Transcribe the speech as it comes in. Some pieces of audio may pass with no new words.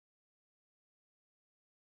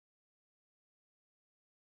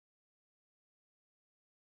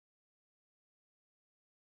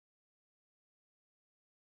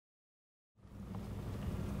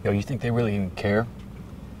Yo, you think they really even care?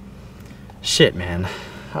 Shit, man.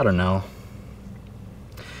 I don't know.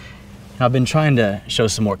 I've been trying to show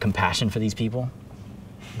some more compassion for these people,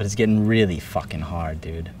 but it's getting really fucking hard,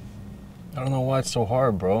 dude. I don't know why it's so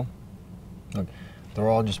hard, bro. Look, they're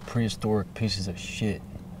all just prehistoric pieces of shit.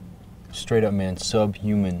 Straight up, man,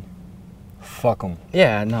 subhuman. Fuck them.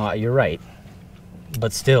 Yeah, no, you're right.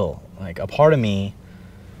 But still, like, a part of me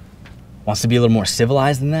wants to be a little more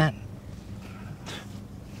civilized than that.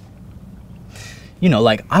 You know,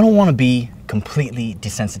 like, I don't want to be completely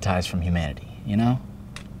desensitized from humanity, you know?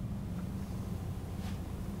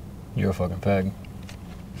 You're a fucking fag.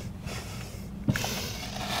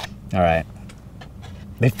 All right.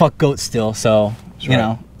 They fuck goats still, so, That's you right.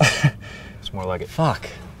 know. It's more like it. Fuck.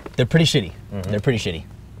 They're pretty shitty. They're pretty shitty.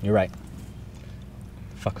 You're right.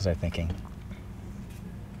 Fuck was I thinking?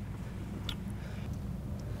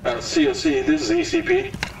 COC, this is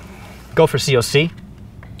ECP. Go for COC.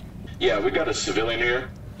 Yeah, we got a civilian here.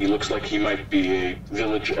 He looks like he might be a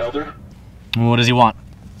village elder. What does he want?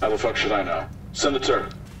 How the fuck should I know? Send the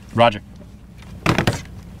turret. Roger.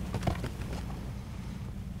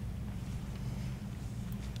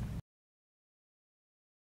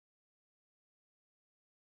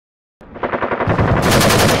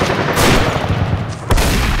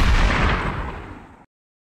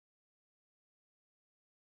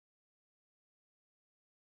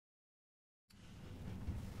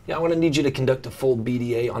 Yeah, I'm gonna need you to conduct a full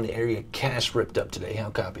BDA on the area cache ripped up today. How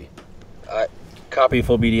copy? Copy,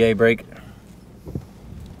 full BDA break.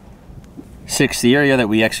 6, the area that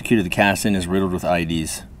we executed the cast in is riddled with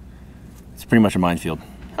IEDs. It's pretty much a minefield.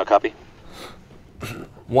 How copy?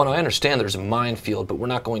 1, I understand there's a minefield, but we're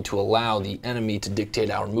not going to allow the enemy to dictate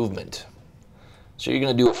our movement. So you're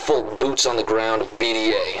gonna do a full boots on the ground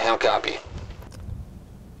BDA. How copy?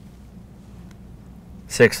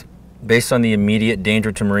 6, based on the immediate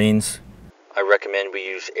danger to Marines, I recommend we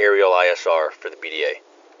use aerial ISR for the BDA.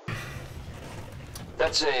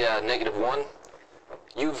 That's a -1.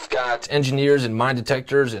 You've got engineers and mine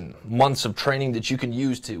detectors and months of training that you can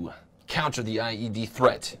use to counter the IED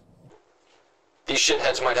threat. These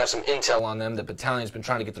shitheads might have some intel on them that battalion's been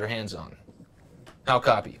trying to get their hands on. How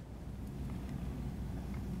copy?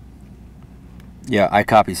 Yeah, I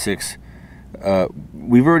copy 6.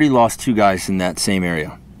 We've already lost 2 guys in that same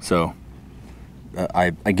area, so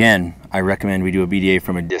I recommend we do a BDA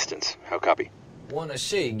from a distance. How copy? 1, I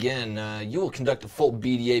say again, you will conduct a full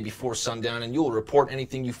BDA before sundown, and you will report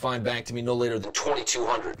anything you find back to me no later than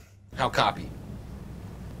 2200. How copy?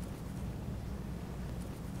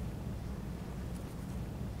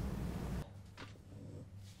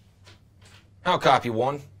 How copy,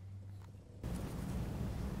 1?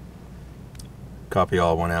 Copy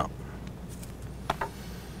all, 1 out.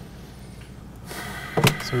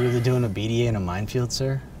 So we're really doing a BDA in a minefield,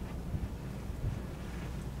 sir?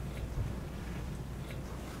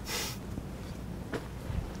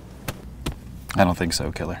 I don't think so,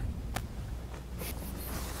 killer.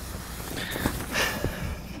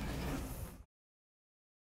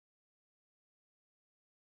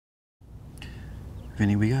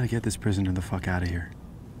 Vinny, we gotta get this prisoner the fuck out of here.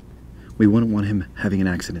 We wouldn't want him having an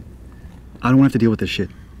accident. I don't want to have to deal with this shit.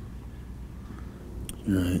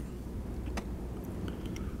 You're right.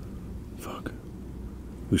 Fuck.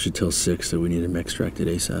 We should tell 6 that we need him extracted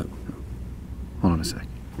ASAP. Hold on a sec.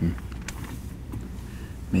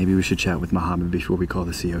 Maybe we should chat with Mohammed before we call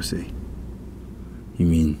the COC. You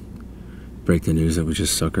mean break the news that we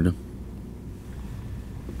just suckered him?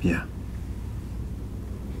 Yeah.